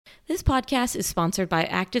This podcast is sponsored by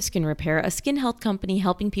Active Skin Repair, a skin health company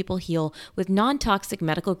helping people heal with non-toxic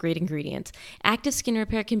medical-grade ingredients. Active Skin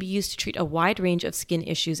Repair can be used to treat a wide range of skin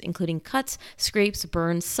issues, including cuts, scrapes,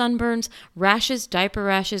 burns, sunburns, rashes, diaper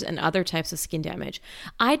rashes, and other types of skin damage.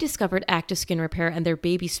 I discovered Active Skin Repair and their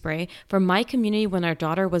baby spray from my community when our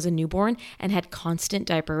daughter was a newborn and had constant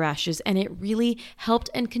diaper rashes, and it really helped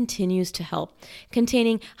and continues to help.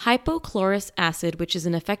 Containing hypochlorous acid, which is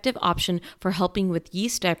an effective option for helping with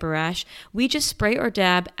yeast diaper rash, we just spray or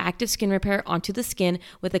dab Active Skin Repair onto the skin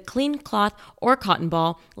with a clean cloth or cotton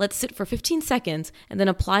ball, let sit for 15 seconds, and then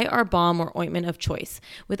apply our balm or ointment of choice.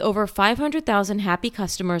 With over 500,000 happy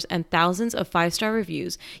customers and thousands of 5-star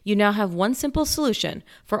reviews, you now have one simple solution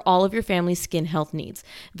for all of your family's skin health needs.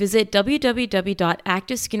 Visit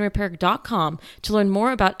www.activeskinrepair.com to learn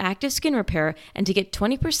more about Active Skin Repair and to get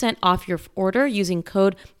 20% off your order using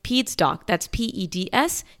code PEDSDOC. That's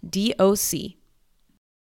PEDSDOC.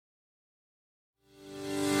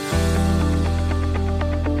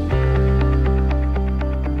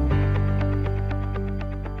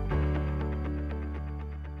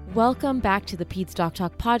 Welcome back to the Peds Doc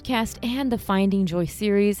Talk podcast and the Finding Joy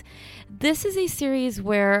series. This is a series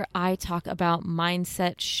where I talk about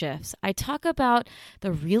mindset shifts. I talk about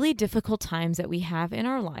the really difficult times that we have in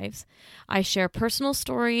our lives. I share personal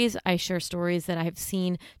stories. I share stories that I've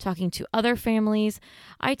seen talking to other families.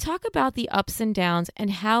 I talk about the ups and downs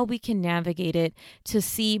and how we can navigate it to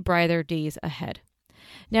see brighter days ahead.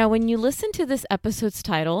 Now, when you listen to this episode's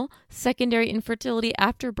title, Secondary Infertility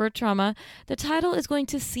After Birth Trauma, the title is going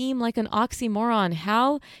to seem like an oxymoron.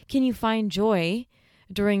 How can you find joy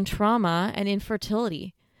during trauma and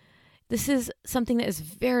infertility? This is something that is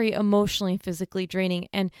very emotionally and physically draining,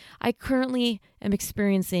 and I currently am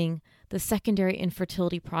experiencing the secondary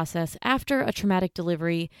infertility process after a traumatic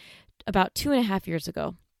delivery about 2.5 years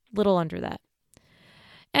ago, little under that.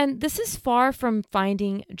 And this is far from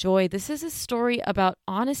finding joy. This is a story about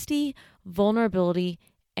honesty, vulnerability,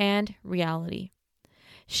 and reality.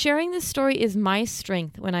 Sharing this story is my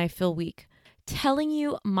strength when I feel weak. Telling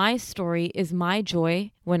you my story is my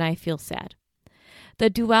joy when I feel sad. The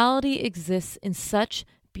duality exists in such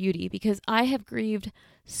beauty because I have grieved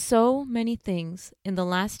so many things in the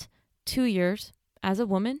last 2 years as a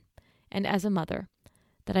woman and as a mother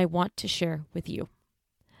that I want to share with you.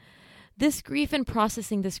 This grief and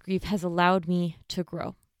processing this grief has allowed me to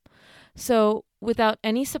grow. So without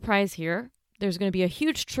any surprise here, there's going to be a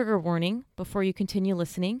huge trigger warning before you continue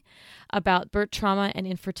listening about birth trauma and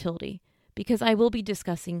infertility, because I will be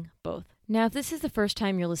discussing both. Now, if this is the first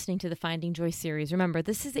time you're listening to the Finding Joy series, remember,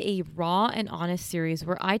 this is a raw and honest series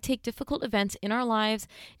where I take difficult events in our lives,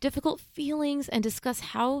 difficult feelings, and discuss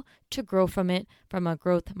how to grow from it from a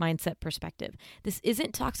growth mindset perspective. This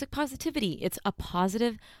isn't toxic positivity. It's a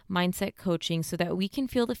positive mindset coaching so that we can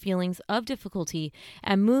feel the feelings of difficulty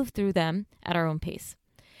and move through them at our own pace.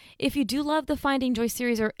 If you do love the Finding Joy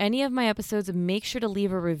series or any of my episodes, make sure to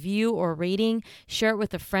leave a review or rating, share it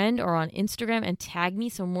with a friend or on Instagram, and tag me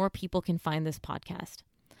so more people can find this podcast.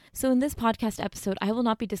 So in this podcast episode, I will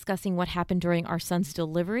not be discussing what happened during our son's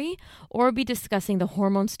delivery or be discussing the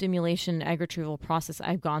hormone stimulation and egg retrieval process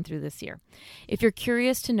I've gone through this year. If you're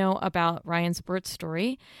curious to know about Ryan's birth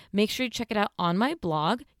story, make sure you check it out on my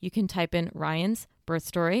blog. You can type in Ryan's birth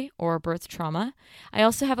story or birth trauma. I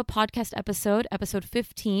also have a podcast episode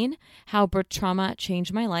 15, How Birth Trauma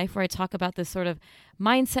Changed My Life, where I talk about this sort of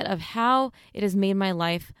mindset of how it has made my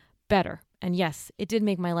life better. And yes, it did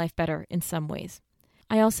make my life better in some ways.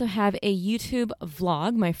 I also have a YouTube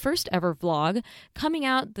vlog, my first ever vlog, coming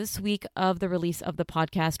out this week of the release of the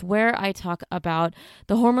podcast, where I talk about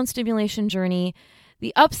the hormone stimulation journey,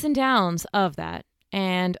 the ups and downs of that,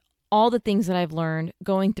 and all the things that I've learned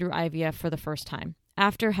going through IVF for the first time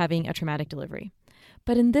after having a traumatic delivery.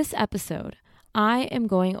 But in this episode, I am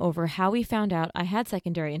going over how we found out I had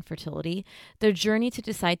secondary infertility, the journey to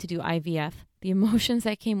decide to do IVF, the emotions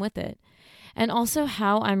that came with it, and also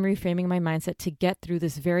how I'm reframing my mindset to get through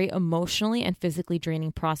this very emotionally and physically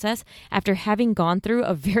draining process after having gone through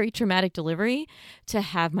a very traumatic delivery to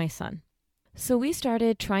have my son. So we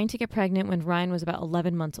started trying to get pregnant when Ryan was about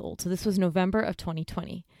 11 months old. So this was November of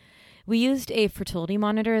 2020. We used a fertility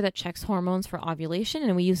monitor that checks hormones for ovulation,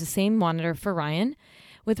 and we used the same monitor for Ryan.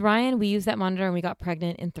 With Ryan, we used that monitor and we got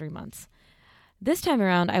pregnant in 3 months. This time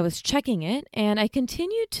around, I was checking it and I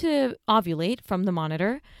continued to ovulate from the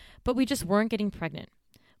monitor, but we just weren't getting pregnant.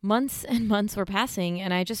 Months and months were passing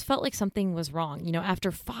and I just felt like something was wrong.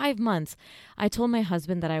 After 5 months, I told my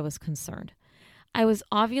husband that I was concerned. I was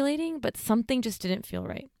ovulating, but something just didn't feel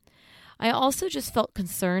right. I also just felt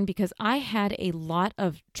concerned because I had a lot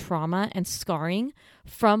of trauma and scarring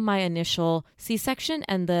from my initial C-section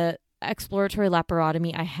and the exploratory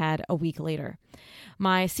laparotomy I had a week later.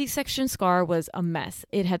 My C-section scar was a mess.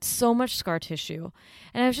 It had so much scar tissue.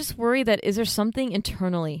 And I was just worried that, is there something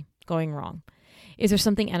internally going wrong? Is there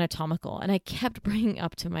something anatomical? And I kept bringing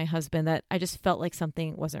up to my husband that I just felt like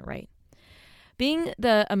something wasn't right. Being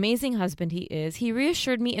the amazing husband he is, he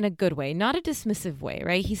reassured me in a good way, not a dismissive way,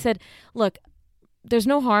 right? He said, look, there's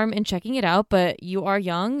no harm in checking it out, but you are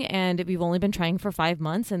young and we've only been trying for 5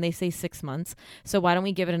 months and they say 6 months. So why don't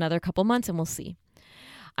we give it another couple months and we'll see.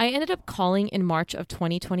 I ended up calling in March of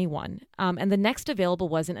 2021, and the next available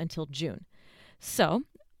wasn't until June. So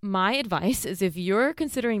my advice is, if you're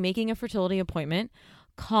considering making a fertility appointment,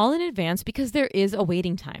 call in advance because there is a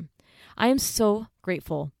waiting time. I am so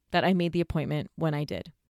grateful that I made the appointment when I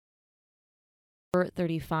did. If you're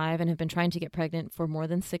 35 and have been trying to get pregnant for more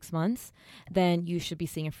than 6 months, then you should be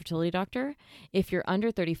seeing a fertility doctor. If you're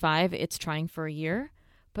under 35, it's trying for a year.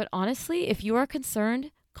 But honestly, if you are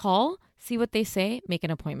concerned, call, see what they say, make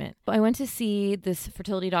an appointment. I went to see this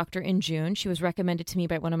fertility doctor in June. She was recommended to me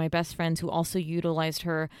by one of my best friends who also utilized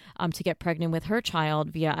her to get pregnant with her child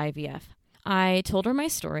via IVF. I told her my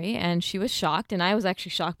story and she was shocked, and I was actually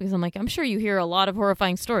shocked because I'm like, I'm sure you hear a lot of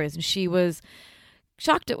horrifying stories, and she was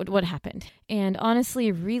shocked at what happened. And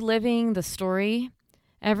honestly, reliving the story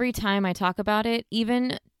every time I talk about it,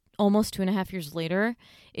 even almost 2.5 years later,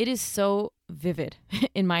 it is so vivid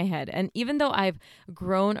in my head. And even though I've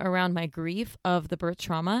grown around my grief of the birth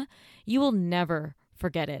trauma, you will never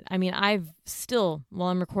forget it. I mean, I've still, while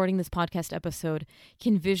I'm recording this podcast episode,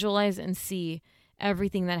 can visualize and see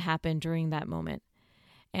everything that happened during that moment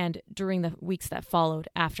and during the weeks that followed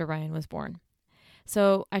after Ryan was born.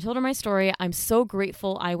 So I told her my story. I'm so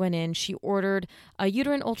grateful I went in. She ordered a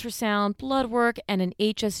uterine ultrasound, blood work, and an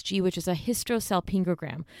HSG, which is a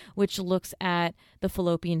hysterosalpingogram, which looks at the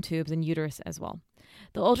fallopian tubes and uterus as well.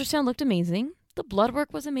 The ultrasound looked amazing. The blood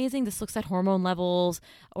work was amazing. This looks at hormone levels,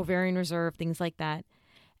 ovarian reserve, things like that.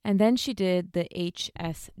 And then she did the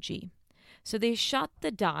HSG. So they shot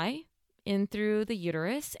the dye in through the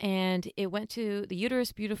uterus, and it went to the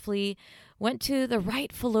uterus beautifully, went to the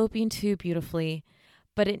right fallopian tube beautifully,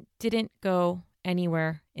 but it didn't go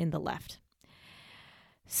anywhere in the left.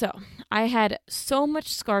 So I had so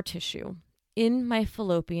much scar tissue in my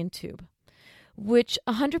fallopian tube, which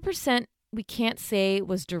 100% we can't say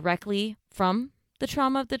was directly from the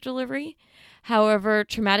trauma of the delivery. However,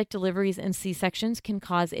 traumatic deliveries and C-sections can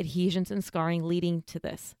cause adhesions and scarring leading to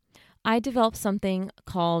this. I developed something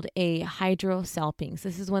called a hydrosalpinx.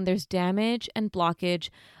 This is when there's damage and blockage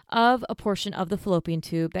of a portion of the fallopian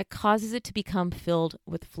tube that causes it to become filled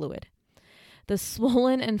with fluid. The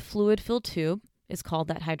swollen and fluid-filled tube is called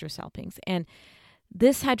that hydrosalpinx. And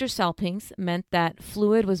this hydrosalpinx meant that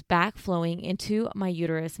fluid was backflowing into my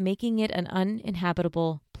uterus, making it an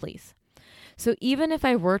uninhabitable place. So even if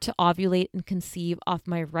I were to ovulate and conceive off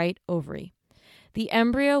my right ovary, the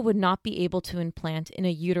embryo would not be able to implant in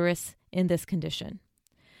a uterus in this condition.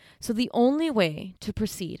 So the only way to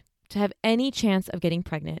proceed to have any chance of getting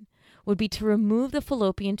pregnant would be to remove the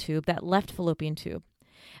fallopian tube, that left fallopian tube,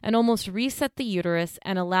 and almost reset the uterus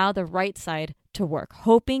and allow the right side to work,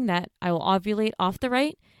 hoping that I will ovulate off the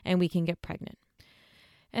right and we can get pregnant.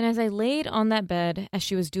 And as I laid on that bed as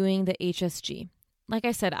she was doing the HSG, like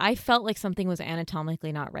I said, I felt like something was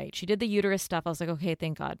anatomically not right. She did the uterus stuff. I was like, okay,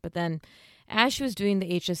 thank God. But then as she was doing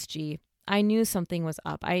the HSG, I knew something was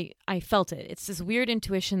up. I felt it. It's this weird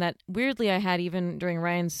intuition that weirdly I had even during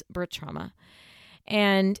Ryan's birth trauma.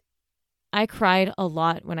 And I cried a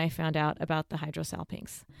lot when I found out about the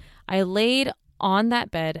hydrosalpinx. I laid on that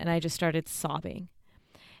bed and I just started sobbing.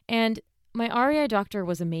 And my REI doctor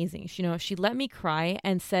was amazing. She let me cry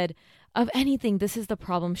and said, of anything, this is the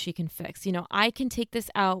problem she can fix. I can take this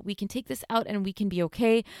out. We can take this out and we can be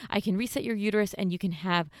okay. I can reset your uterus and you can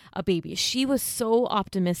have a baby. She was so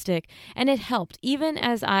optimistic, and it helped, even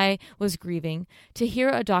as I was grieving, to hear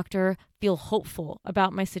a doctor feel hopeful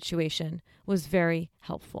about my situation was very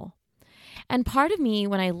helpful. And part of me,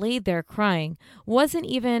 when I laid there crying, wasn't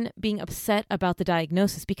even being upset about the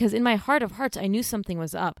diagnosis, because in my heart of hearts, I knew something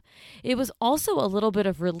was up. It was also a little bit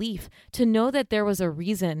of relief to know that there was a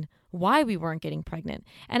reason why we weren't getting pregnant.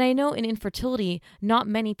 And I know in infertility, not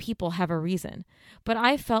many people have a reason, but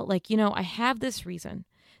I felt like, I have this reason.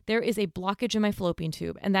 There is a blockage in my fallopian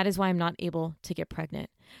tube, and that is why I'm not able to get pregnant.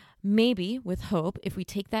 Maybe with hope, if we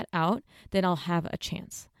take that out, then I'll have a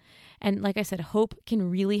chance. And like I said, hope can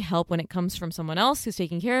really help when it comes from someone else who's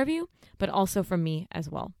taking care of you, but also from me as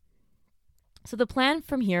well. So the plan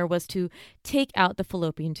from here was to take out the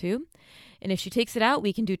fallopian tube. And if she takes it out,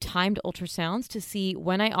 we can do timed ultrasounds to see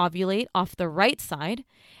when I ovulate off the right side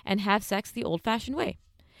and have sex the old-fashioned way.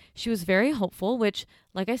 She was very hopeful, which,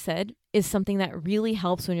 like I said, is something that really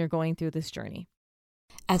helps when you're going through this journey.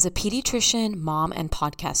 As a pediatrician, mom, and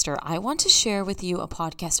podcaster, I want to share with you a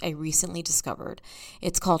podcast I recently discovered.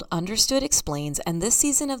 It's called Understood Explains, and this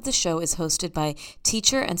season of the show is hosted by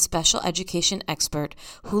teacher and special education expert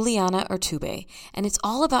Juliana Urtube, and it's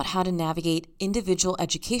all about how to navigate individual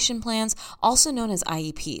education plans, also known as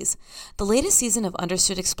IEPs. The latest season of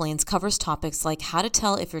Understood Explains covers topics like how to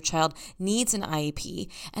tell if your child needs an IEP,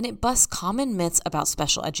 and it busts common myths about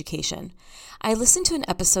special education. I listened to an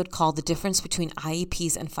episode called The Difference Between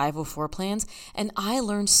IEPs and 504 plans, and I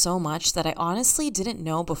learned so much that I honestly didn't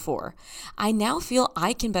know before. I now feel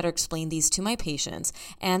I can better explain these to my patients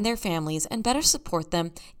and their families and better support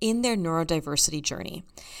them in their neurodiversity journey.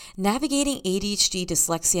 Navigating ADHD,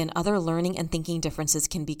 dyslexia, and other learning and thinking differences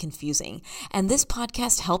can be confusing, and this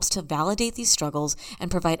podcast helps to validate these struggles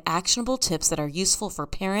and provide actionable tips that are useful for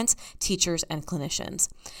parents, teachers, and clinicians.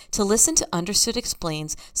 To listen to Understood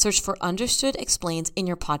Explains, search for Understood Explains in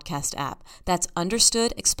your podcast app. That's Understood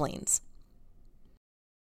Explains.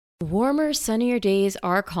 Warmer, sunnier days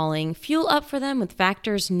are calling. Fuel up for them with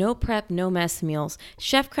Factor's no prep, no mess meals.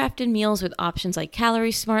 Chef-crafted meals with options like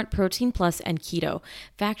Calorie Smart, Protein Plus, and Keto.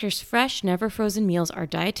 Factor's fresh, never frozen meals are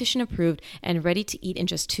dietitian approved and ready to eat in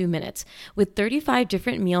just 2 minutes. With 35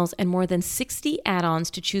 different meals and more than 60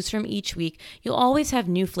 add-ons to choose from each week, you'll always have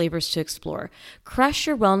new flavors to explore. Crush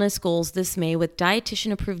your wellness goals this May with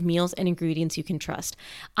dietitian approved meals and ingredients you can trust.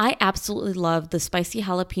 I absolutely love the spicy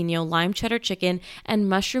jalapeno, lime cheddar chicken, and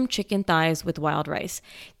mushroom chicken thighs with wild rice.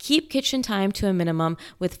 Keep kitchen time to a minimum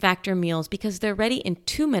with Factor meals because they're ready in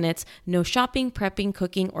 2 minutes, no shopping, prepping,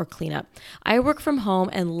 cooking, or cleanup. I work from home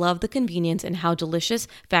and love the convenience and how delicious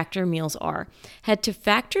Factor meals are. Head to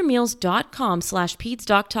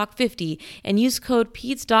factormeals.com/PedsDocTalk50 and use code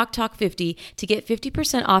PedsDocTalk50 to get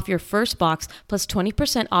 50% off your first box plus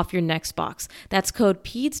 20% off your next box. That's code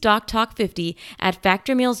PedsDocTalk50 at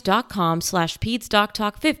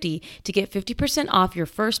factormeals.com/PedsDocTalk50 to get 50% off your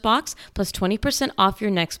first box plus 20% off your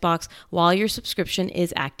next box while your subscription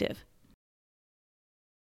is active.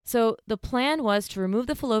 So the plan was to remove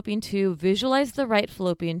the fallopian tube, visualize the right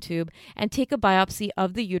fallopian tube, and take a biopsy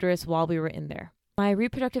of the uterus while we were in there. My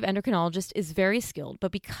reproductive endocrinologist is very skilled,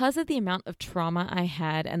 but because of the amount of trauma I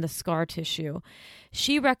had and the scar tissue,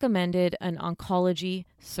 she recommended an oncology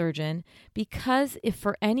surgeon because if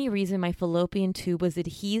for any reason my fallopian tube was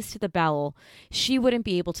adhesed to the bowel, she wouldn't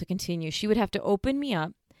be able to continue. She would have to open me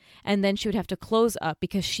up and then she would have to close up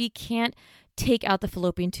because she can't take out the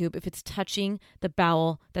fallopian tube if it's touching the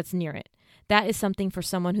bowel that's near it. That is something for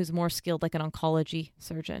someone who's more skilled, like an oncology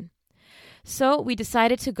surgeon. So we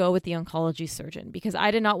decided to go with the oncology surgeon because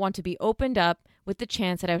I did not want to be opened up with the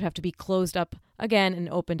chance that I would have to be closed up again and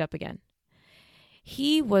opened up again.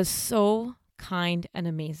 He was so kind and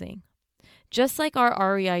amazing. Just like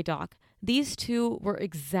our REI doc, these two were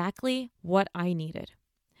exactly what I needed.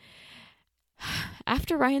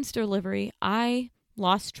 After Ryan's delivery, I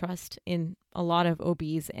lost trust in a lot of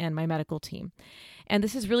OBs and my medical team. And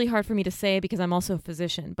this is really hard for me to say because I'm also a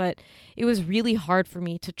physician, but it was really hard for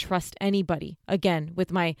me to trust anybody, again,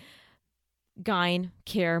 with my gyne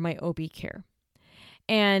care, my OB care.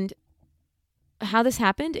 And how this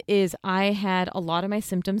happened is I had a lot of my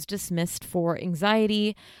symptoms dismissed for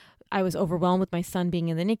anxiety. I was overwhelmed with my son being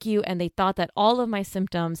in the NICU, and they thought that all of my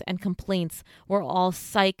symptoms and complaints were all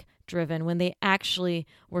psych-driven when they actually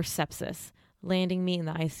were sepsis, landing me in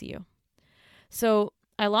the ICU. So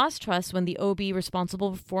I lost trust when the OB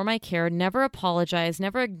responsible for my care never apologized,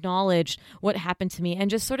 never acknowledged what happened to me, and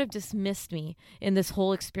just sort of dismissed me in this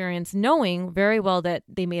whole experience, knowing very well that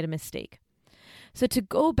they made a mistake. So to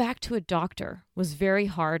go back to a doctor was very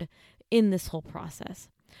hard in this whole process.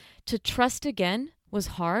 To trust again was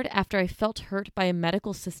hard after I felt hurt by a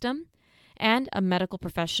medical system and a medical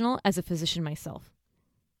professional as a physician myself.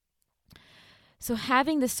 So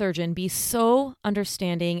having the surgeon be so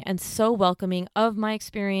understanding and so welcoming of my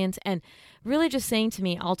experience and really just saying to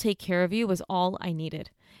me, I'll take care of you, was all I needed.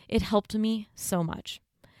 It helped me so much.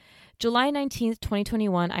 July 19th,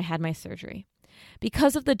 2021, I had my surgery.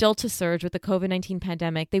 Because of the Delta surge with the COVID-19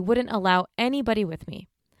 pandemic, they wouldn't allow anybody with me.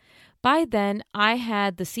 By then, I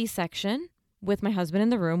had the C-section with my husband in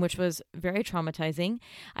the room, which was very traumatizing.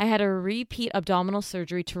 I had a repeat abdominal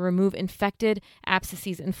surgery to remove infected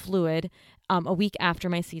abscesses and fluid a week after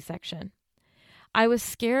my C-section. I was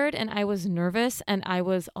scared and I was nervous and I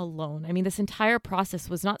was alone. I mean, this entire process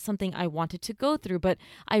was not something I wanted to go through, but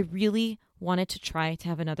I really wanted to try to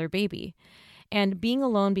have another baby. And being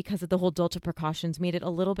alone because of the whole Delta precautions made it a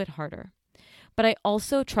little bit harder. But I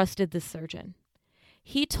also trusted this surgeon.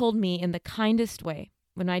 He told me in the kindest way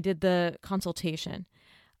when I did the consultation,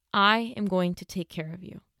 I am going to take care of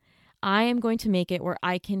you. I am going to make it where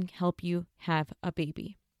I can help you have a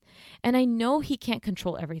baby. And I know he can't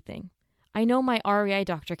control everything. I know my REI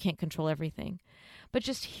doctor can't control everything. But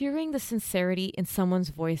just hearing the sincerity in someone's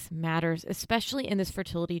voice matters, especially in this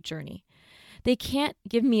fertility journey. They can't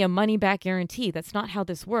give me a money-back guarantee. That's not how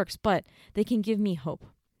this works, but they can give me hope.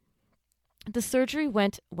 The surgery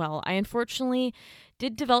went well. I unfortunately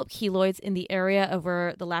did develop keloids in the area of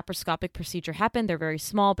where the laparoscopic procedure happened. They're very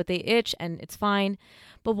small, but they itch and it's fine.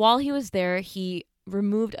 But while he was there, he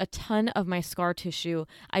removed a ton of my scar tissue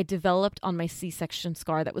I developed on my C-section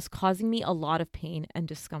scar that was causing me a lot of pain and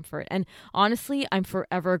discomfort. And honestly, I'm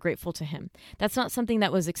forever grateful to him. That's not something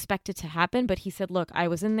that was expected to happen, but he said, look, I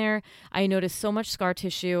was in there. I noticed so much scar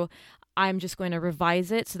tissue. I'm just going to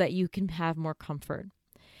revise it so that you can have more comfort.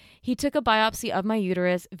 He took a biopsy of my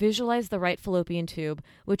uterus, visualized the right fallopian tube,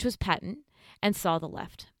 which was patent, and saw the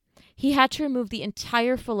left. He had to remove the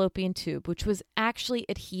entire fallopian tube, which was actually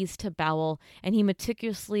adhesed to bowel, and he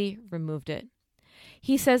meticulously removed it.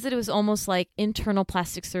 He says that it was almost like internal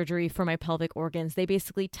plastic surgery for my pelvic organs. They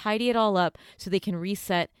basically tidy it all up so they can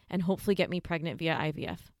reset and hopefully get me pregnant via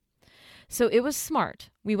IVF. So it was smart.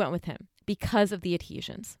 We went with him because of the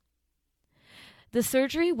adhesions. The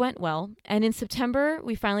surgery went well, and in September,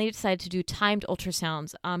 we finally decided to do timed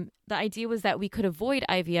ultrasounds. The idea was that we could avoid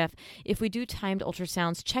IVF if we do timed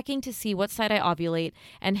ultrasounds, checking to see what side I ovulate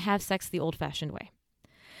and have sex the old-fashioned way.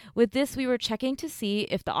 With this, we were checking to see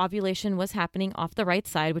if the ovulation was happening off the right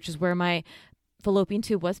side, which is where my fallopian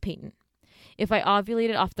tube was patent. If I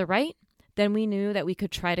ovulated off the right, then we knew that we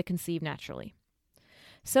could try to conceive naturally.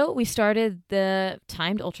 So we started the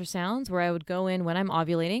timed ultrasounds where I would go in when I'm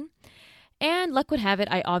ovulating. And luck would have it,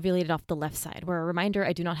 I ovulated off the left side, where a reminder,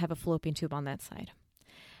 I do not have a fallopian tube on that side.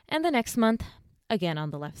 And the next month, again on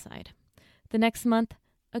the left side. The next month,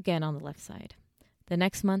 again on the left side. The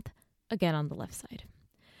next month, again on the left side.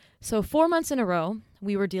 So 4 months in a row,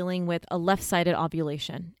 we were dealing with a left-sided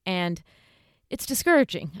ovulation. And it's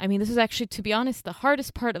discouraging. I mean, this is actually, to be honest, the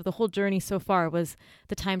hardest part of the whole journey so far was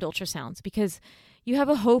the timed ultrasounds, because you have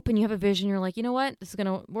a hope and you have a vision. You're like, you know what, this is going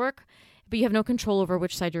to work. But you have no control over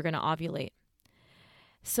which side you're going to ovulate.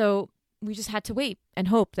 So we just had to wait and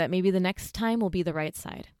hope that maybe the next time will be the right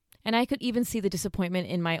side. And I could even see the disappointment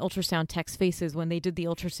in my ultrasound tech's faces when they did the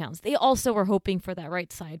ultrasounds. They also were hoping for that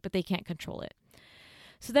right side, but they can't control it.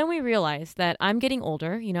 So then we realized that I'm getting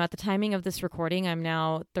older. You know, at the timing of this recording, I'm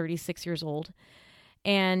now 36 years old.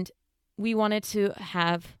 And we wanted to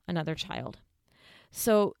have another child.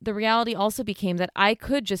 So the reality also became that I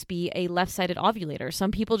could just be a left-sided ovulator. Some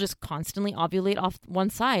people just constantly ovulate off one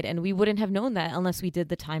side, and we wouldn't have known that unless we did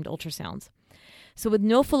the timed ultrasounds. So with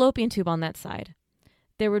no fallopian tube on that side,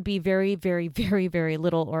 there would be very, very, very, very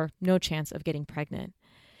little or no chance of getting pregnant.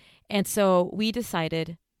 And so we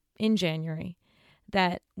decided in January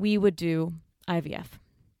that we would do IVF.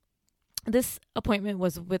 This appointment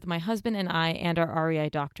was with my husband and I and our REI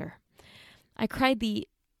doctor. I cried the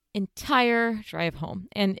entire drive home.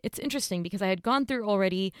 And it's interesting because I had gone through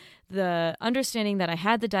already the understanding that I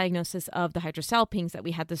had the diagnosis of the hydrosalpinx, that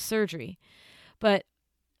we had the surgery. But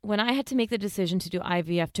when I had to make the decision to do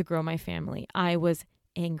IVF to grow my family, I was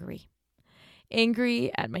angry.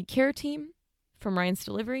 Angry at my care team from Ryan's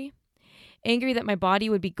delivery. Angry that my body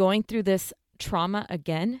would be going through this trauma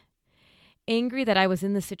again. Angry that I was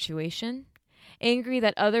in the situation. Angry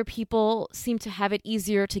that other people seem to have it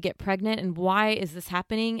easier to get pregnant, and why is this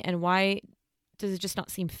happening, and why does it just not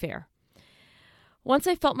seem fair? Once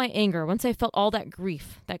I felt my anger, once I felt all that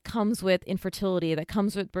grief that comes with infertility, that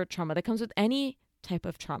comes with birth trauma, that comes with any type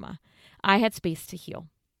of trauma, I had space to heal.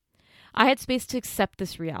 I had space to accept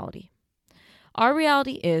this reality. Our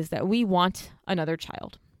reality is that we want another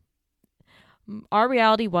child. Our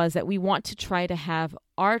reality was that we want to try to have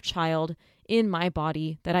our child in my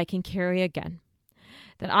body that I can carry again.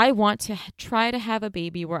 That I want to try to have a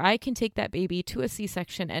baby where I can take that baby to a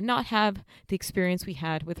C-section and not have the experience we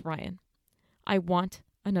had with Ryan. I want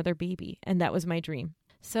another baby, and that was my dream.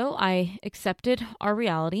 So I accepted our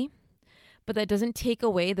reality, but that doesn't take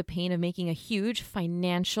away the pain of making a huge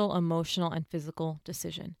financial, emotional, and physical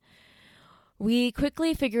decision. We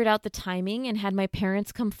quickly figured out the timing and had my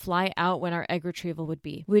parents come fly out when our egg retrieval would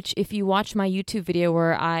be, which if you watch my YouTube video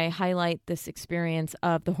where I highlight this experience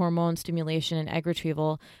of the hormone stimulation and egg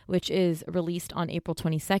retrieval, which is released on April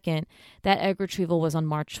 22nd, that egg retrieval was on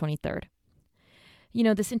March 23rd. You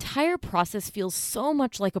know, this entire process feels so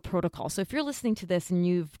much like a protocol. So if you're listening to this and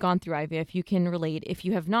you've gone through IVF, you can relate. If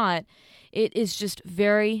you have not, it is just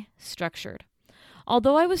very structured.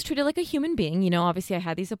 Although I was treated like a human being, obviously I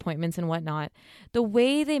had these appointments and whatnot, the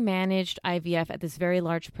way they managed IVF at this very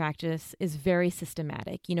large practice is very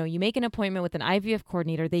systematic. You make an appointment with an IVF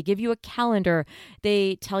coordinator, they give you a calendar,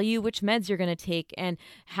 they tell you which meds you're going to take and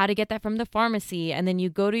how to get that from the pharmacy, and then you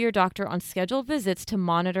go to your doctor on scheduled visits to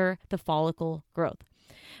monitor the follicle growth.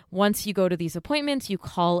 Once you go to these appointments, you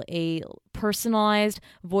call a personalized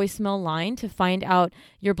voicemail line to find out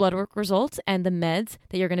your blood work results and the meds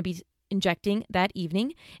that you're going to be injecting that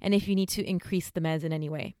evening, and if you need to increase the meds in any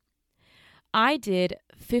way. I did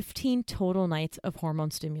 15 total nights of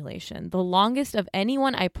hormone stimulation, the longest of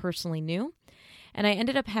anyone I personally knew, and I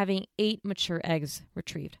ended up having 8 mature eggs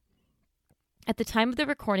retrieved. At the time of the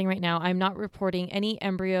recording right now, I'm not reporting any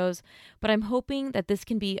embryos, but I'm hoping that this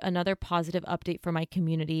can be another positive update for my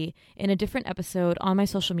community in a different episode on my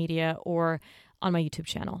social media or on my YouTube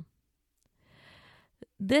channel.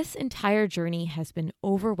 This entire journey has been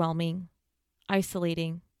overwhelming,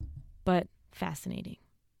 isolating, but fascinating.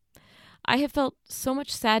 I have felt so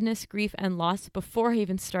much sadness, grief, and loss before I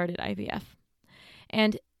even started IVF.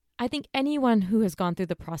 And I think anyone who has gone through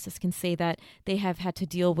the process can say that they have had to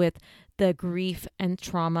deal with the grief and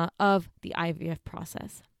trauma of the IVF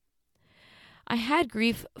process. I had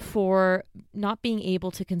grief for not being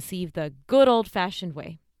able to conceive the good old-fashioned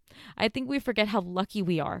way. I think we forget how lucky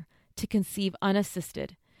we are to conceive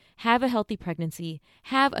unassisted, have a healthy pregnancy,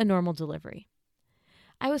 have a normal delivery.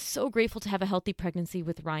 I was so grateful to have a healthy pregnancy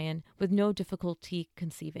with Ryan with no difficulty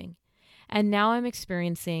conceiving. And now I'm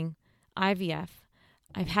experiencing IVF.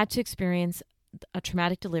 I've had to experience a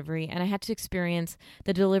traumatic delivery, and I had to experience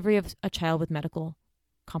the delivery of a child with medical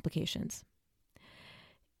complications.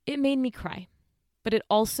 It made me cry, but it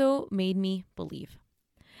also made me believe.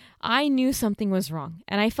 I knew something was wrong,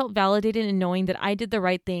 and I felt validated in knowing that I did the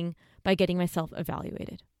right thing by getting myself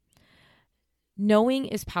evaluated. Knowing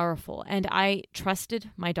is powerful, and I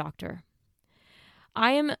trusted my doctor.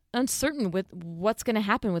 I am uncertain with what's going to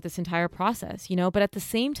happen with this entire process, but at the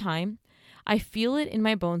same time, I feel it in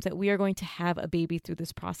my bones that we are going to have a baby through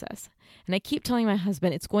this process. And I keep telling my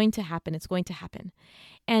husband, it's going to happen, it's going to happen.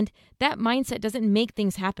 And that mindset doesn't make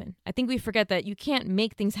things happen. I think we forget that you can't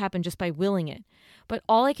make things happen just by willing it. But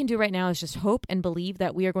all I can do right now is just hope and believe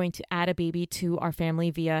that we are going to add a baby to our family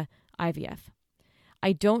via IVF.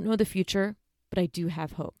 I don't know the future, but I do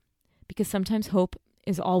have hope. Because sometimes hope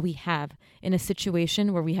is all we have in a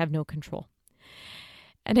situation where we have no control.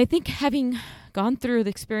 And I think having gone through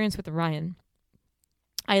the experience with Ryan,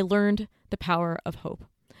 I learned the power of hope.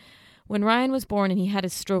 When Ryan was born and he had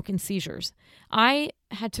his stroke and seizures, I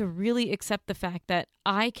had to really accept the fact that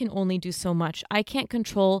I can only do so much. I can't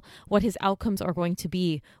control what his outcomes are going to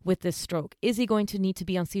be with this stroke. Is he going to need to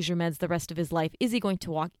be on seizure meds the rest of his life? Is he going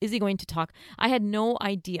to walk? Is he going to talk? I had no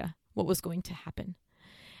idea what was going to happen.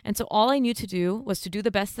 And so all I knew to do was to do the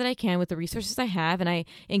best that I can with the resources I have, and I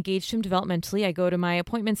engaged him developmentally. I go to my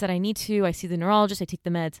appointments that I need to. I see the neurologist. I take the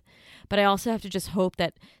meds. But I also have to just hope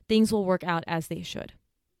that things will work out as they should.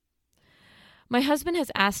 My husband has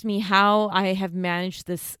asked me how I have managed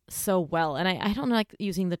this so well. And I don't like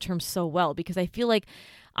using the term so well because I feel like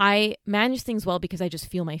I manage things well because I just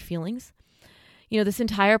feel my feelings. This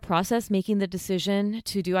entire process, making the decision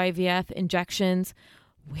to do IVF, injections,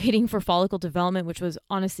 waiting for follicle development, which was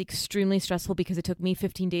honestly extremely stressful because it took me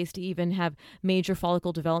 15 days to even have major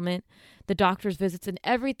follicle development, the doctor's visits, and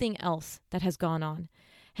everything else that has gone on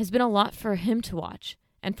has been a lot for him to watch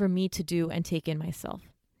and for me to do and take in myself.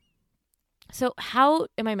 So how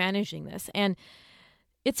am I managing this? And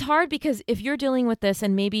it's hard because if you're dealing with this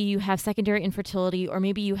and maybe you have secondary infertility or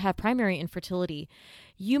maybe you have primary infertility,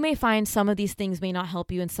 you may find some of these things may not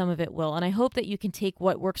help you and some of it will. And I hope that you can take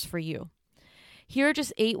what works for you. Here are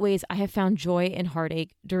just 8 ways I have found joy and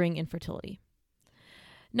heartache during infertility.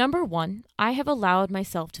 Number 1, I have allowed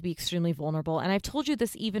myself to be extremely vulnerable. And I've told you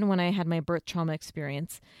this even when I had my birth trauma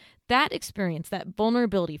experience. That experience, that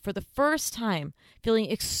vulnerability for the first time,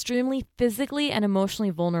 feeling extremely physically and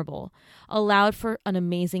emotionally vulnerable, allowed for an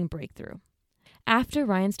amazing breakthrough. After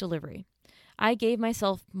Ryan's delivery, I gave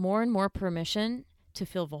myself more and more permission to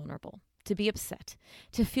feel vulnerable, to be upset,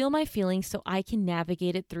 to feel my feelings so I can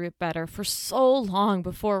navigate it through it better. For so long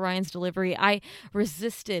before Ryan's delivery, I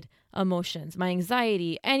resisted emotions, my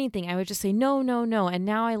anxiety, anything. I would just say, no, no, no. And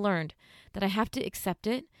now I learned that I have to accept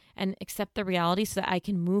it and accept the reality so that I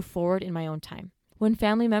can move forward in my own time. When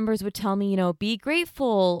family members would tell me, be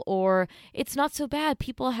grateful or it's not so bad,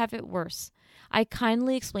 people have it worse, I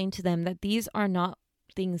kindly explained to them that these are not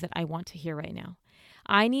things that I want to hear right now.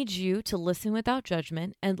 I need you to listen without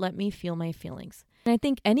judgment and let me feel my feelings. And I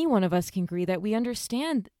think any one of us can agree that we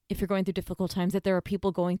understand if you're going through difficult times that there are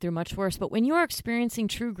people going through much worse. But when you are experiencing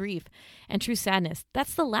true grief and true sadness,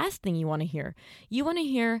 that's the last thing you want to hear. You want to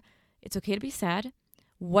hear, it's okay to be sad.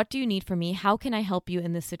 What do you need from me? How can I help you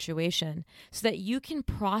in this situation? So that you can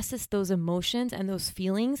process those emotions and those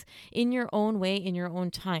feelings in your own way, in your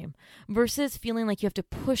own time, versus feeling like you have to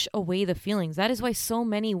push away the feelings. That is why so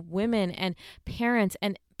many women and parents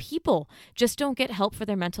and people just don't get help for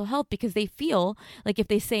their mental health, because they feel like if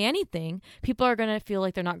they say anything, people are going to feel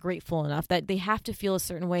like they're not grateful enough, that they have to feel a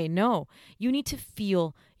certain way. No, you need to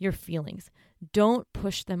feel your feelings. Don't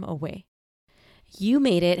push them away. You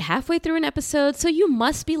made it halfway through an episode, so you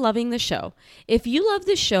must be loving the show. If you love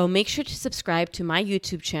this show, make sure to subscribe to my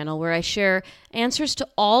YouTube channel, where I share answers to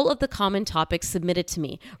all of the common topics submitted to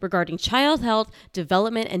me regarding child health,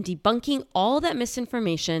 development, and debunking all that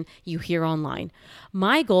misinformation you hear online.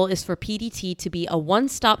 My goal is for PDT to be a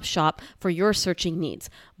one-stop shop for your searching needs.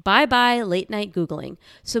 Bye-bye late night Googling.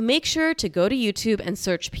 So make sure to go to YouTube and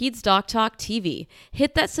search Peds Doc Talk TV.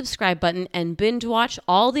 Hit that subscribe button and binge watch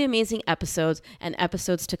all the amazing episodes and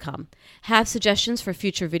episodes to come. Have suggestions for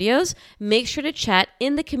future videos? Make sure to chat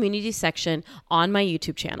in the community section on my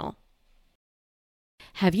YouTube channel.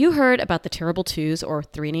 Have you heard about the terrible twos or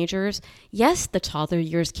three-nagers? Yes, the toddler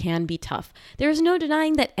years can be tough. There is no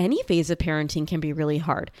denying that any phase of parenting can be really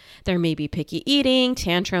hard. There may be picky eating,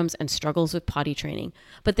 tantrums, and struggles with potty training.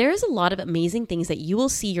 But there is a lot of amazing things that you will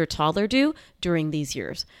see your toddler do during these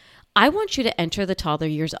years. I want you to enter the toddler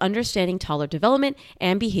years understanding toddler development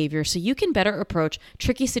and behavior so you can better approach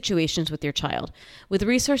tricky situations with your child. With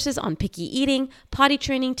resources on picky eating, potty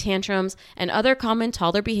training, tantrums, and other common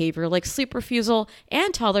toddler behavior like sleep refusal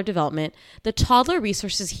and toddler development, the toddler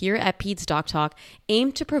resources here at Peds Doc Talk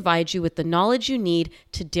aim to provide you with the knowledge you need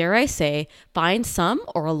to, dare I say, find some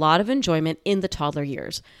or a lot of enjoyment in the toddler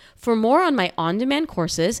years. For more on my on-demand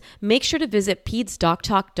courses, make sure to visit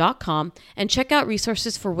pedsdoctalk.com and check out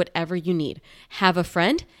resources for whatever you need. Have a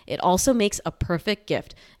friend? It also makes a perfect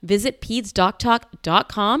gift. Visit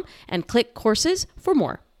pedsdoctalk.com and click courses for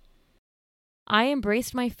more. I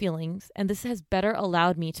embraced my feelings, and this has better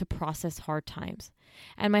allowed me to process hard times.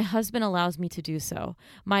 And my husband allows me to do so.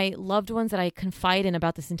 My loved ones that I confide in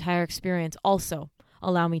about this entire experience also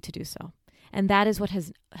allow me to do so. And that is what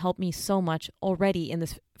has helped me so much already in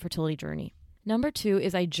this fertility journey. Number 2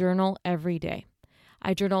 is I journal every day.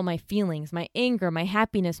 I journal my feelings, my anger, my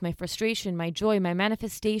happiness, my frustration, my joy, my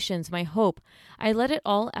manifestations, my hope. I let it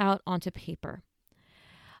all out onto paper.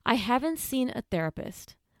 I haven't seen a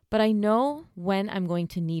therapist, but I know when I'm going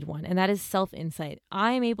to need one, and that is self-insight.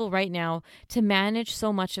 I am able right now to manage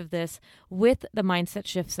so much of this with the mindset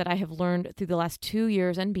shifts that I have learned through the last 2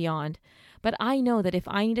 years and beyond. But I know that if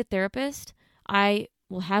I need a therapist, I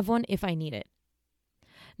will have one if I need it.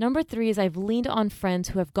 Number 3 is I've leaned on friends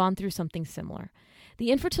who have gone through something similar. The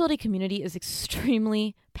infertility community is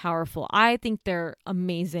extremely powerful. I think they're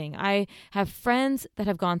amazing. I have friends that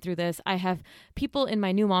have gone through this. I have people in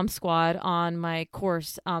my new mom squad on my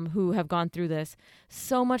course who have gone through this.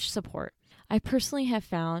 So much support. I personally have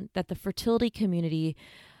found that the fertility community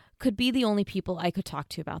could be the only people I could talk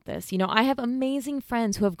to about this. You know, I have amazing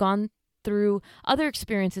friends who have gone through other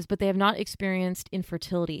experiences, but they have not experienced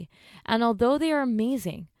infertility. And although they are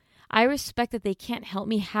amazing, I respect that they can't help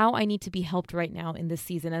me how I need to be helped right now in this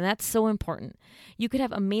season. And that's so important. You could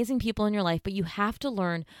have amazing people in your life, but you have to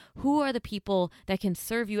learn who are the people that can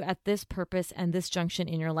serve you at this purpose and this junction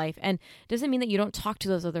in your life. And it doesn't mean that you don't talk to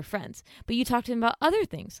those other friends, but you talk to them about other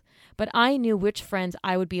things. But I knew which friends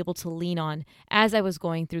I would be able to lean on as I was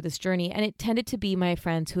going through this journey. And it tended to be my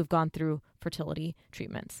friends who have gone through fertility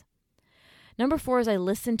treatments. Number 4 is I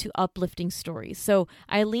listened to uplifting stories. So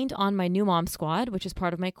I leaned on my new mom squad, which is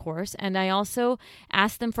part of my course, and I also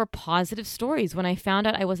asked them for positive stories when I found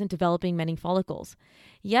out I wasn't developing many follicles.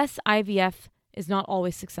 Yes, IVF is not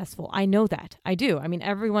always successful. I know that. I do. I mean,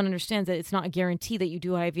 everyone understands that it's not a guarantee that you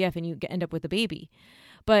do IVF and you end up with a baby.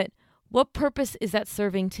 But what purpose is that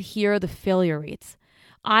serving to hear the failure rates?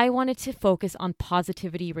 I wanted to focus on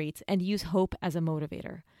positivity rates and use hope as a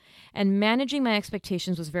motivator. And managing my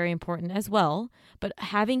expectations was very important as well. But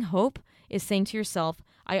having hope is saying to yourself,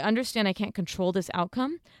 I understand I can't control this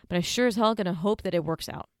outcome, but I sure as hell going to hope that it works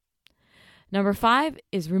out. Number 5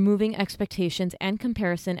 is removing expectations and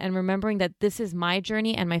comparison and remembering that this is my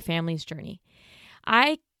journey and my family's journey.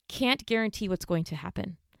 I can't guarantee what's going to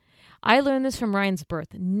happen. I learned this from Ryan's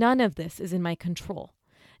birth. None of this is in my control.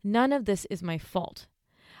 None of this is my fault.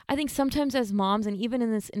 I think sometimes as moms, and even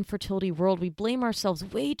in this infertility world, we blame ourselves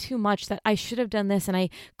way too much that I should have done this and I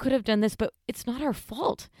could have done this, but it's not our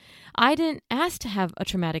fault. I didn't ask to have a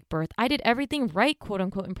traumatic birth. I did everything right, quote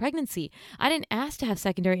unquote, in pregnancy. I didn't ask to have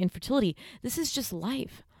secondary infertility. This is just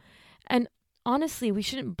life. And honestly, we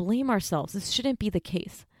shouldn't blame ourselves. This shouldn't be the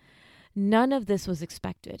case. None of this was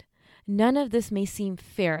expected. None of this may seem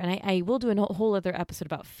fair. And I will do a whole other episode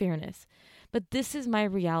about fairness. But this is my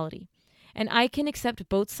reality. And I can accept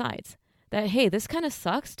both sides. That, hey, this kind of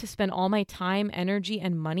sucks to spend all my time, energy,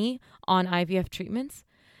 and money on IVF treatments.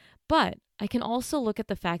 But I can also look at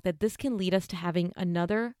the fact that this can lead us to having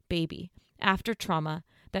another baby after trauma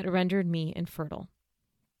that rendered me infertile.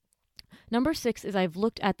 Number 6 is I've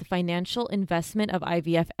looked at the financial investment of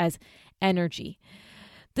IVF as energy.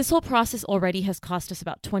 This whole process already has cost us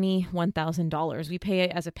about $21,000. We pay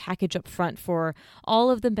it as a package up front for all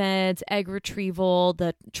of the meds, egg retrieval,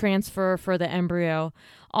 the transfer for the embryo.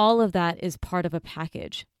 All of that is part of a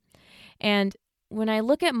package. And when I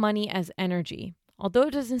look at money as energy, although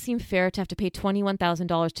it doesn't seem fair to have to pay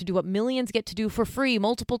 $21,000 to do what millions get to do for free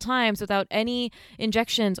multiple times without any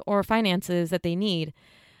injections or finances that they need,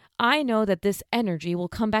 I know that this energy will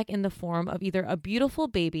come back in the form of either a beautiful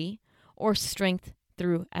baby or strength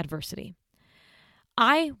through adversity.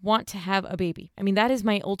 I want to have a baby. I mean, that is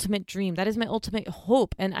my ultimate dream. That is my ultimate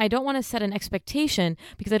hope. And I don't want to set an expectation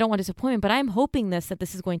because I don't want disappointment, but I'm hoping that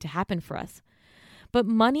this is going to happen for us. But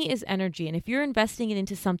money is energy. And if you're investing it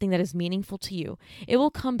into something that is meaningful to you, it will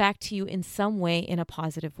come back to you in some way, in a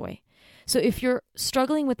positive way. So if you're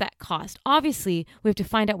struggling with that cost, obviously we have to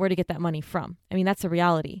find out where to get that money from. I mean, that's a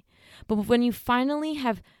reality. But when you finally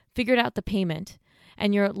have figured out the payment,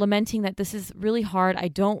 and you're lamenting that this is really hard, I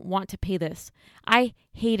don't want to pay this. I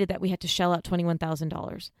hated that we had to shell out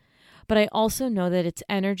 $21,000. But I also know that it's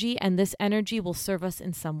energy, and this energy will serve us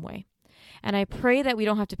in some way. And I pray that we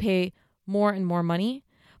don't have to pay more and more money,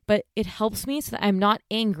 but it helps me so that I'm not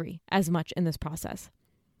angry as much in this process.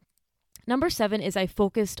 Number 7 is I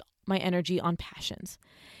focused my energy on passions.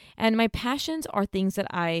 And my passions are things that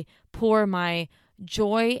I pour my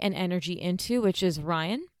joy and energy into, which is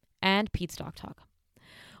Ryan and Pete's Doc Talk.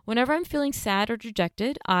 Whenever I'm feeling sad or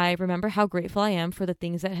dejected, I remember how grateful I am for the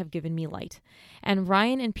things that have given me light. And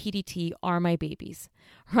Ryan and PDT are my babies.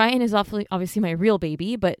 Ryan is obviously my real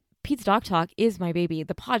baby, but Pete's Doc Talk is my baby.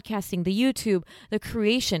 The podcasting, the YouTube, the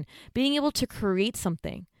creation, being able to create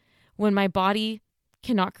something when my body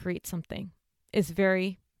cannot create something is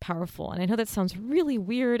very powerful. And I know that sounds really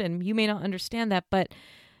weird and you may not understand that, but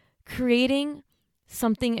creating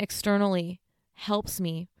something externally helps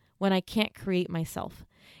me when I can't create myself.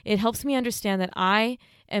 It helps me understand that I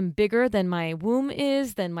am bigger than my womb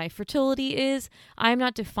is, than my fertility is. I am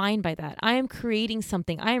not defined by that. I am creating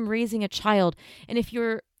something. I am raising a child. And if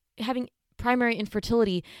you're having primary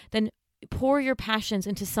infertility, then pour your passions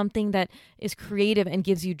into something that is creative and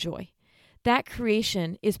gives you joy. That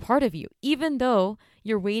creation is part of you. Even though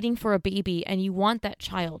you're waiting for a baby and you want that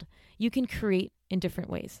child, you can create in different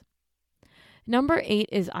ways. Number 8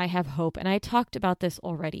 is I have hope. And I talked about this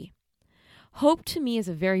already. Hope to me is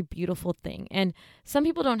a very beautiful thing. And some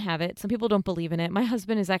people don't have it. Some people don't believe in it. My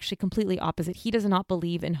husband is actually completely opposite. He does not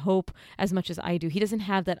believe in hope as much as I do. He doesn't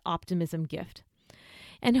have that optimism gift.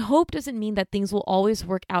 And hope doesn't mean that things will always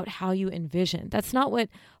work out how you envision. That's not what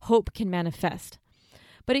hope can manifest.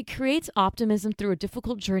 But it creates optimism through a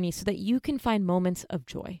difficult journey so that you can find moments of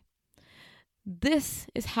joy. This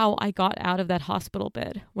is how I got out of that hospital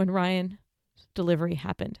bed when Ryan's delivery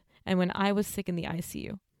happened and when I was sick in the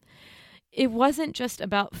ICU. It wasn't just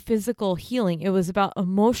about physical healing. It was about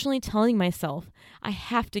emotionally telling myself, I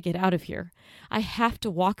have to get out of here. I have to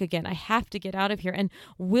walk again. I have to get out of here, and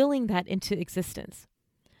willing that into existence.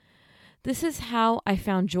 This is how I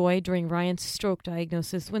found joy during Ryan's stroke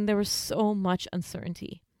diagnosis when there was so much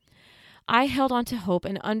uncertainty. I held on to hope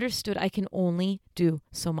and understood I can only do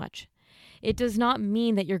so much. It does not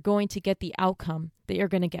mean that you're going to get the outcome that you're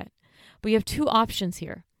going to get. But you have two options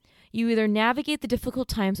here. You either navigate the difficult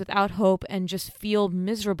times without hope and just feel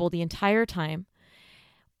miserable the entire time,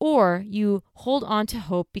 or you hold on to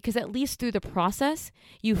hope because at least through the process,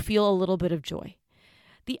 you feel a little bit of joy.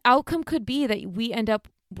 The outcome could be that we end up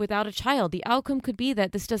without a child. The outcome could be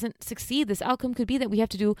that this doesn't succeed. This outcome could be that we have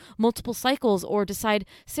to do multiple cycles or decide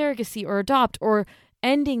surrogacy or adopt, or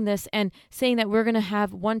ending this and saying that we're going to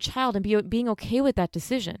have one child and being okay with that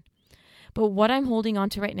decision. But what I'm holding on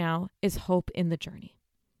to right now is hope in the journey,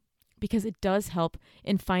 because it does help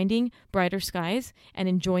in finding brighter skies and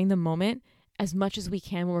enjoying the moment as much as we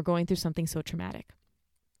can when we're going through something so traumatic.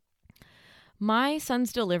 My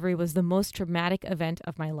son's delivery was the most traumatic event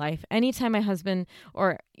of my life. Anytime my husband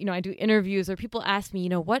or, I do interviews or people ask me,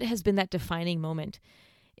 what has been that defining moment?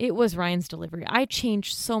 It was Ryan's delivery. I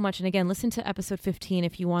changed so much. And again, listen to episode 15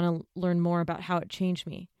 if you want to learn more about how it changed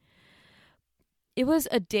me. It was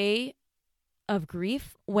a day of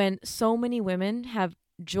grief when so many women have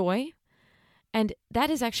joy, and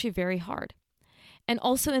that is actually very hard. And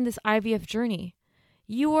also in this IVF journey,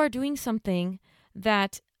 you are doing something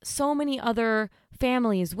that so many other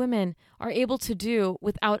families, women, are able to do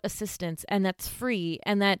without assistance, and that's free,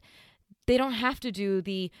 and that they don't have to do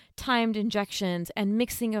the timed injections and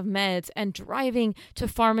mixing of meds and driving to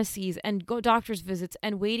pharmacies and go doctor's visits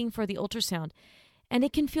and waiting for the ultrasound. And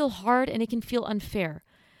it can feel hard and it can feel unfair,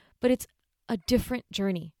 but it's a different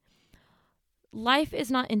journey. Life is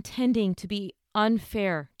not intending to be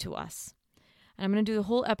unfair to us. And I'm going to do the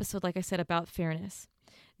whole episode, like I said, about fairness.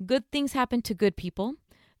 Good things happen to good people.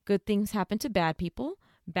 Good things happen to bad people.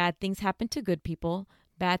 Bad things happen to good people.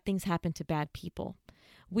 Bad things happen to bad people.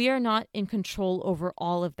 We are not in control over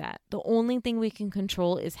all of that. The only thing we can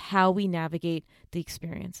control is how we navigate the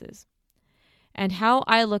experiences. And how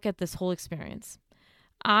I look at this whole experience.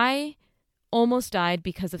 I almost died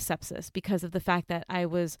because of sepsis, because of the fact that I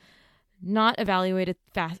was not evaluated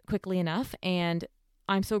quickly enough. And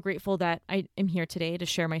I'm so grateful that I am here today to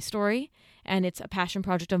share my story. And it's a passion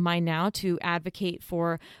project of mine now to advocate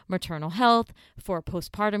for maternal health, for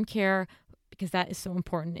postpartum care, because that is so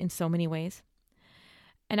important in so many ways.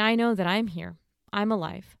 And I know that I'm here. I'm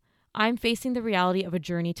alive. I'm facing the reality of a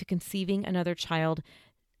journey to conceiving another child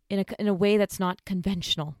in a way that's not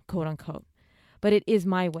conventional, quote unquote. But it is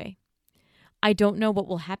my way. I don't know what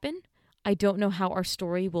will happen. I don't know how our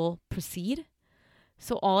story will proceed.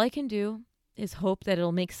 So all I can do is hope that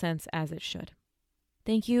it'll make sense as it should.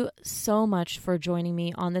 Thank you so much for joining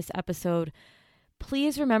me on this episode.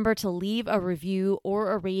 Please remember to leave a review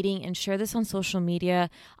or a rating and share this on social media.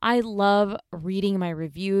 I love reading my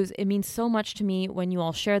reviews. It means so much to me when you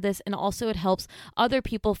all share this, and also it helps other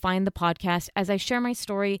people find the podcast as I share my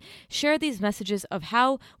story, share these messages of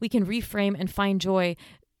how we can reframe and find joy,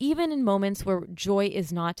 even in moments where joy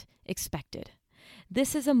is not expected.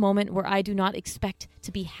 This is a moment where I do not expect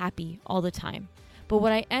to be happy all the time. But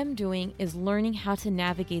what I am doing is learning how to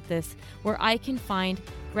navigate this, where I can find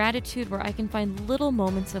gratitude, where I can find little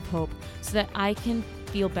moments of hope so that I can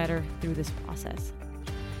feel better through this process.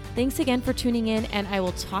 Thanks again for tuning in, and I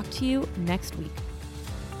will talk to you next week.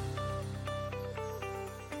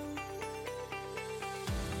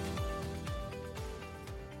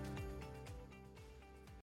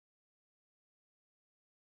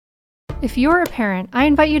 If you're a parent, I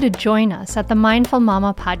invite you to join us at the Mindful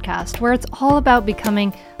Mama podcast, where it's all about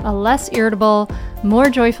becoming a less irritable,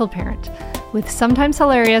 more joyful parent. With sometimes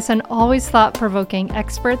hilarious and always thought-provoking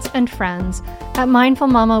experts and friends, at Mindful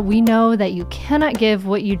Mama, we know that you cannot give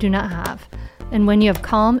what you do not have. And when you have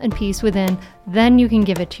calm and peace within, then you can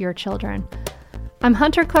give it to your children. I'm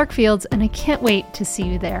Hunter Clark Fields, and I can't wait to see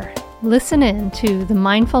you there. Listen in to the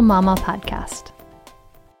Mindful Mama podcast.